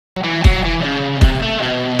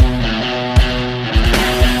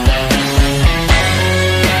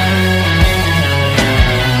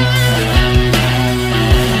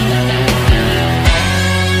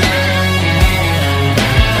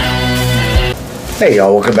Hey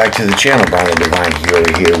y'all, welcome back to the channel. Brian Divine Healer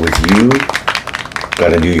here with you.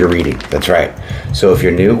 Gonna do your reading. That's right. So if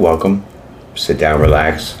you're new, welcome. Sit down,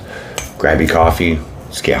 relax, grab your coffee,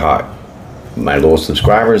 let's get hot. My loyal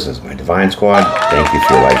subscribers, that's my Divine Squad. Thank you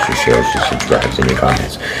for your likes, your shares, your subscribes, and your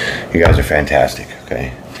comments. You guys are fantastic,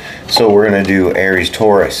 okay? So we're gonna do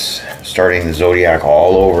Aries-Taurus, starting the zodiac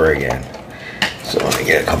all over again. So let me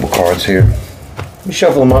get a couple cards here. Let me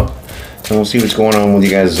shuffle them up, and we'll see what's going on with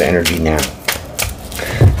you guys' energy now.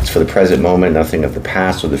 It's for the present moment, nothing of the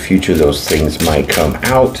past or the future. Those things might come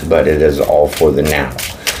out, but it is all for the now.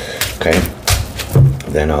 Okay?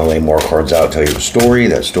 Then I'll lay more cards out, tell you a story.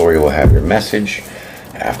 That story will have your message.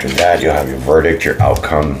 After that, you'll have your verdict, your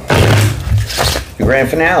outcome, your grand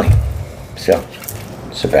finale. So,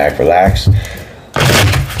 sit back, relax.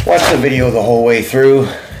 Watch the video the whole way through.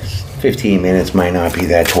 15 minutes might not be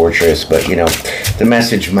that torturous, but you know, the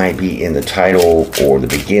message might be in the title or the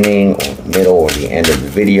beginning or the middle or the end of the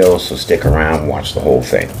video, so stick around, watch the whole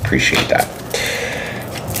thing. Appreciate that.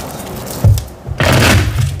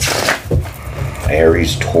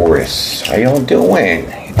 Aries-Taurus, how y'all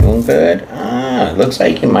doing? You doing good? Looks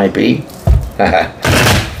like you might be. Alright.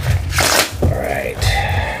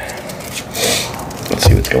 Let's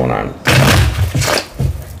see what's going on.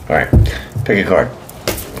 Alright, pick a card.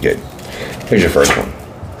 Good. Here's your first one.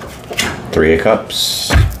 3 of Cups.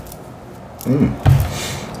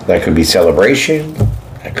 That could be celebration.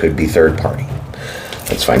 That could be third party.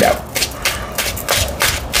 Let's find out.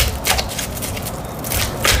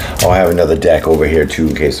 I'll have another deck over here too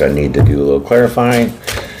in case I need to do a little clarifying.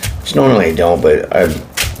 Which normally I don't, but I've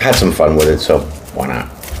had some fun with it, so why not?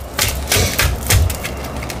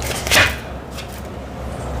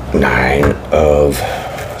 9 of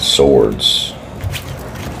Swords.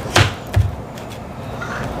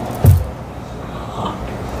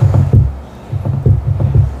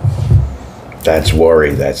 That's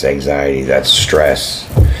worry, that's anxiety, that's stress.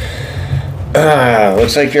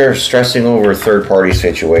 Looks like you're stressing over a third-party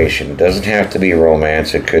situation. It doesn't have to be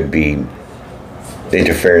romance. It could be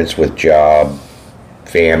interference with job,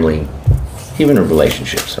 family, even a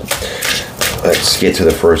relationship. So let's get to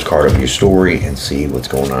the first card of your story and see what's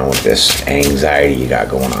going on with this anxiety you got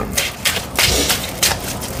going on.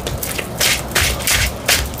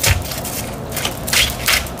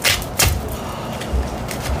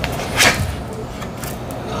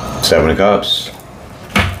 Seven of Cups.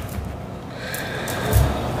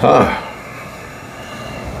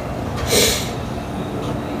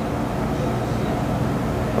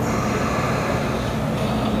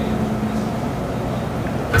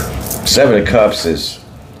 Seven of Cups is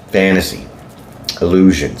fantasy,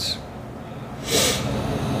 illusions.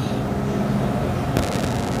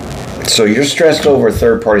 So you're stressed over a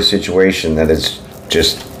third-party situation that is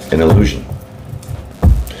just an illusion.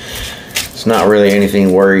 It's not really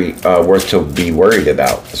anything worth to be worried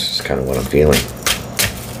about. This is kind of what I'm feeling.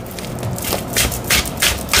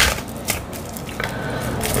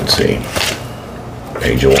 Let's see.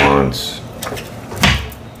 Page of Wands.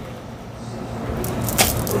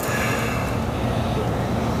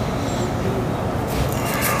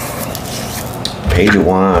 Page of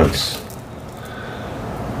Wands.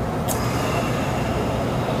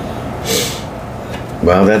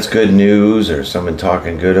 Well, that's good news, or someone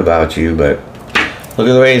talking good about you, but look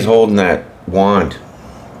at the way he's holding that wand.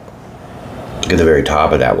 Look at the very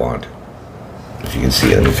top of that wand. If you can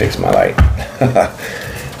see it, let me fix my light.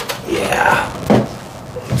 Yeah.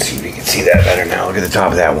 Let's see if you can see that better now. Look at the top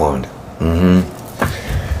of that wand.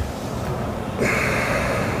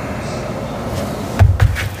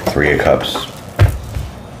 Three of Cups.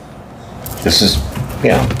 This is, you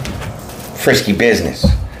know, frisky business.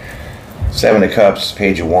 Seven of Cups,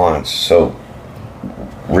 Page of Wands. So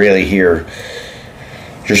really here,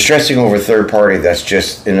 you're stressing over a third party that's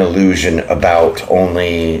just an illusion about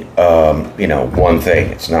only, you know, one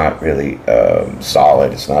thing. It's not really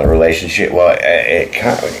solid. It's not a relationship. Well, it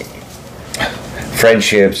kind of,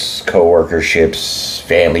 friendships, co-workerships,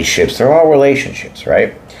 family ships, they're all relationships,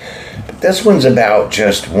 right? But this one's about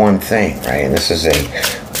just one thing, right? And this is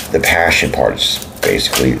the passion part. It's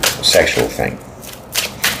basically a sexual thing.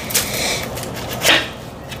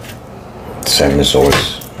 Seven of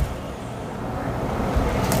Swords.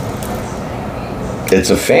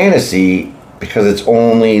 It's a fantasy because it's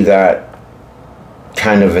only that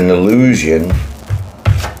kind of an illusion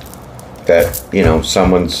that, you know,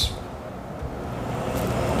 someone's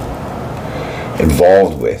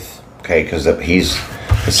involved with. Okay, because he's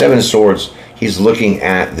the Seven of Swords. He's looking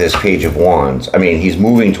at this Page of Wands. I mean, he's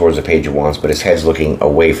moving towards the Page of Wands, but his head's looking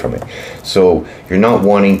away from it. So you're not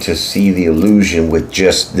wanting to see the illusion with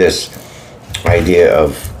just this idea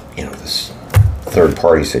of, you know, this third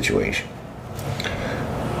party situation.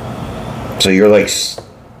 So you're like,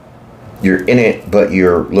 you're in it, but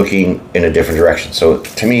you're looking in a different direction. So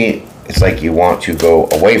to me, it's like you want to go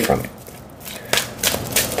away from it,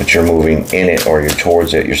 but you're moving in it, or you're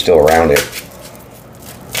towards it, you're still around it.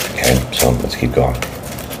 Okay, so let's keep going.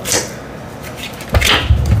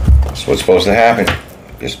 That's what's supposed to happen.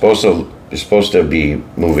 You're supposed to be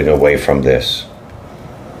moving away from this.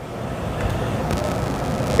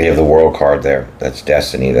 We have the World card there. That's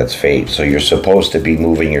destiny, that's fate. So you're supposed to be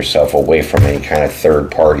moving yourself away from any kind of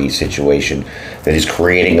third-party situation that is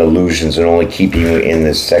creating illusions and only keeping you in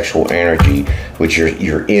this sexual energy, which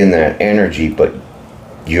you're in that energy, but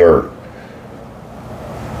your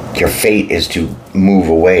fate is to move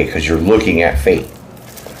away because you're looking at fate.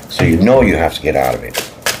 So you know you have to get out of it.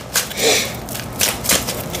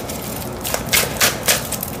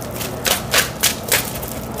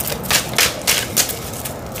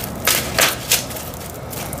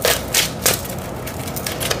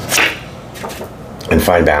 And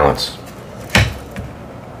find balance.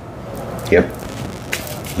 Yep.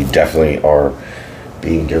 You definitely are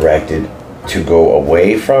being directed to go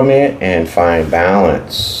away from it and find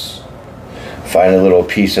balance. Find a little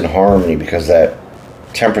peace and harmony, because that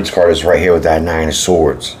Temperance card is right here with that Nine of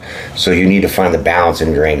Swords. So you need to find the balance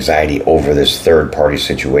in your anxiety over this third party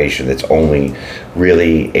situation that's only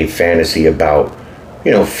really a fantasy about,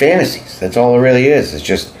 fantasies. That's all it really is. It's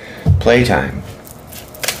just playtime.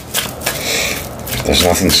 There's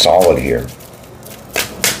nothing solid here.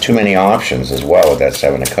 Too many options as well with that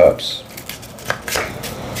Seven of Cups.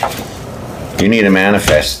 You need to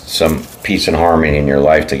manifest some peace and harmony in your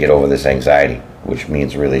life to get over this anxiety, which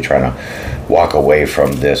means really trying to walk away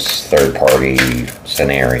from this third-party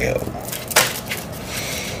scenario.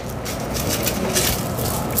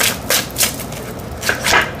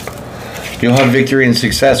 You'll have victory and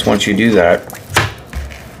success once you do that.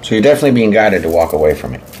 So you're definitely being guided to walk away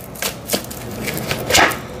from it.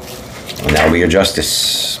 And that'll be your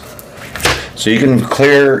justice. So you can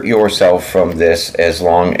clear yourself from this as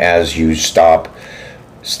long as you stop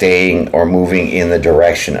staying or moving in the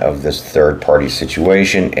direction of this third party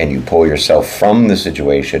situation, and you pull yourself from the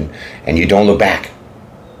situation and you don't look back.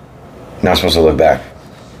 You're not supposed to look back.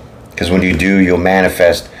 Because when you do, you'll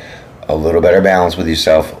manifest a little better balance with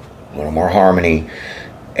yourself, a little more harmony,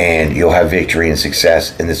 and you'll have victory and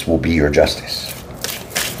success, and this will be your justice.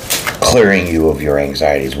 Clearing you of your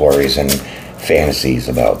anxieties, worries, and fantasies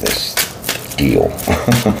about this deal.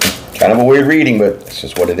 Kind of a weird reading, but it's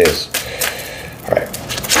just what it is. All right.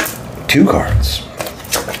 2 cards.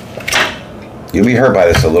 You'll be hurt by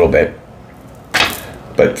this a little bit,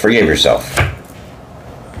 but forgive yourself.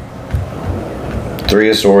 3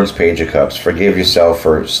 of Swords, Page of Cups. Forgive yourself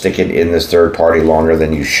for sticking in this third party longer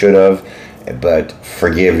than you should have, but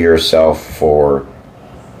forgive yourself for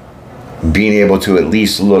being able to at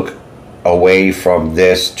least look away from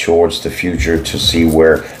this towards the future to see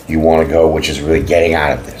where you want to go, which is really getting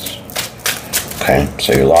out of this. Okay,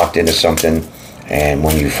 so you're locked into something, and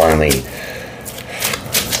when you finally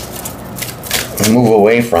move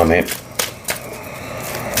away from it,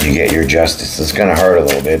 you get your justice. It's going to hurt a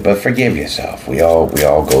little bit, but forgive yourself. We all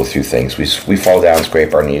go through things. We fall down,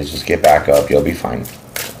 scrape our knees, just get back up. You'll be fine.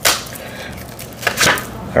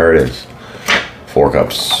 There it is. 4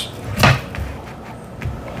 cups.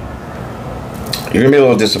 You're going to be a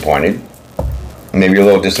little disappointed. Maybe you're a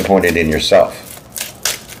little disappointed in yourself.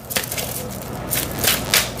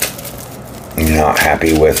 You're not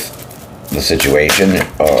happy with the situation,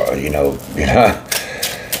 or,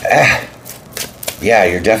 yeah,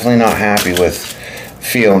 you're definitely not happy with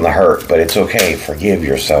feeling the hurt, but it's okay. Forgive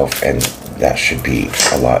yourself, and that should be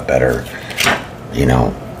a lot better,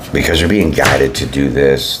 because you're being guided to do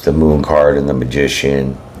this. The Moon card and the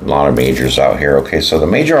Magician, a lot of majors out here. Okay, so the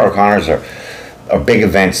major arcanas are big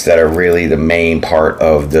events that are really the main part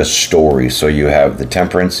of the story. So you have the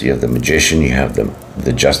Temperance, you have the Magician, you have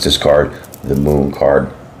the Justice card, the Moon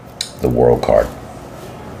card, the World card.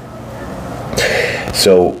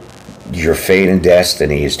 So your fate and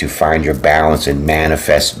destiny is to find your balance and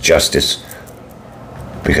manifest justice,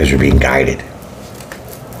 because you're being guided.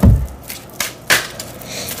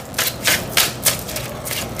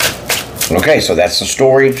 Okay, so that's the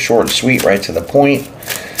story. Short and sweet, right to the point.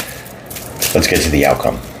 Let's get to the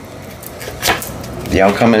outcome. The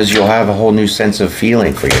outcome is you'll have a whole new sense of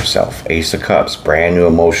feeling for yourself. Ace of Cups, brand new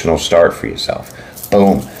emotional start for yourself.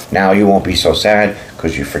 Boom. Now you won't be so sad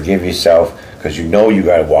because you forgive yourself, because you know you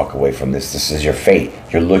got to walk away from this. This is your fate.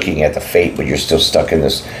 You're looking at the fate, but you're still stuck in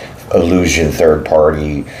this illusion, third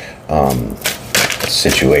party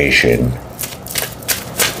situation.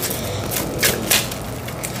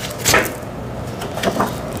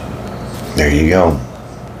 There you go.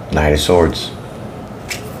 Knight of Swords.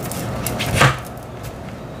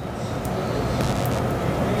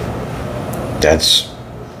 That's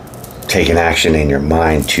taking action in your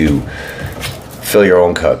mind to fill your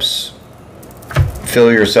own cups.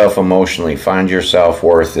 Fill yourself emotionally. Find your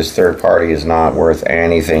self-worth. This third party is not worth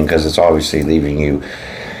anything because it's obviously leaving you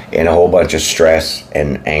in a whole bunch of stress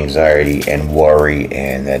and anxiety and worry,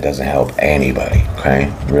 and that doesn't help anybody, okay?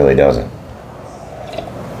 It really doesn't.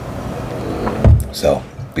 So,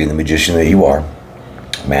 be the magician that you are.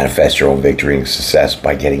 Manifest your own victory and success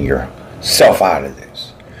by getting yourself out of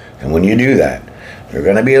this. And when you do that, you're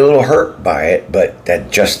going to be a little hurt by it, but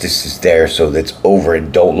that justice is there, so that's over,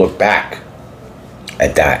 and don't look back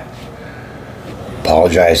at that.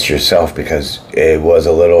 Apologize to yourself because it was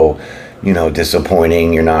a little,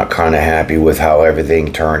 disappointing. You're not kind of happy with how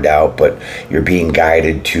everything turned out, but you're being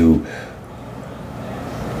guided to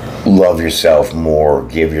love yourself more,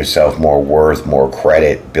 give yourself more worth, more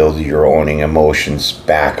credit, build your own emotions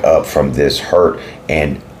back up from this hurt,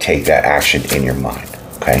 and take that action in your mind.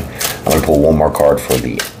 Okay, I'm going to pull one more card for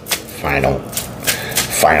the final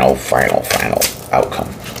outcome.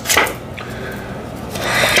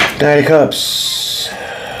 Knight of Cups.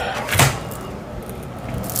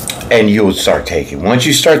 And you'll start taking. Once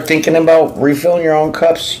you start thinking about refilling your own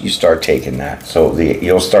cups, you start taking that. So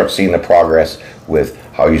you'll start seeing the progress with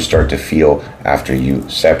how you start to feel after you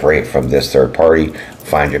separate from this third party.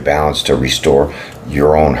 Find your balance to restore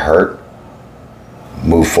your own hurt.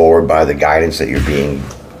 Move forward by the guidance that you're being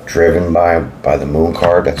driven by the moon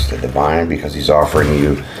card. That's the divine, because he's offering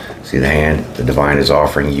you, see the hand? The divine is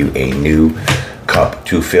offering you a new cup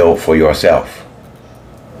to fill for yourself.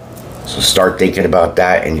 So start thinking about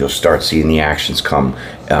that, and you'll start seeing the actions come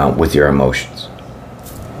with your emotions.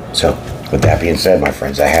 So with that being said, my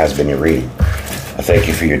friends, that has been your reading. I thank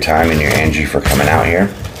you for your time and your energy for coming out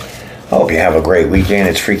here. I hope you have a great weekend.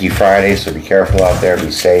 It's Freaky Friday, so be careful out there.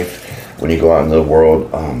 Be safe when you go out in the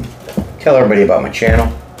world. Tell everybody about my channel.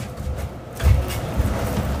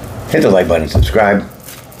 Hit the like button, subscribe,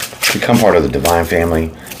 become part of the Divine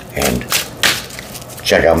family, and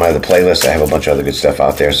check out my other playlists. I have a bunch of other good stuff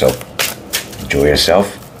out there, so enjoy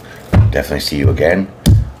yourself. Definitely see you again.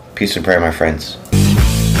 Peace and prayer, my friends.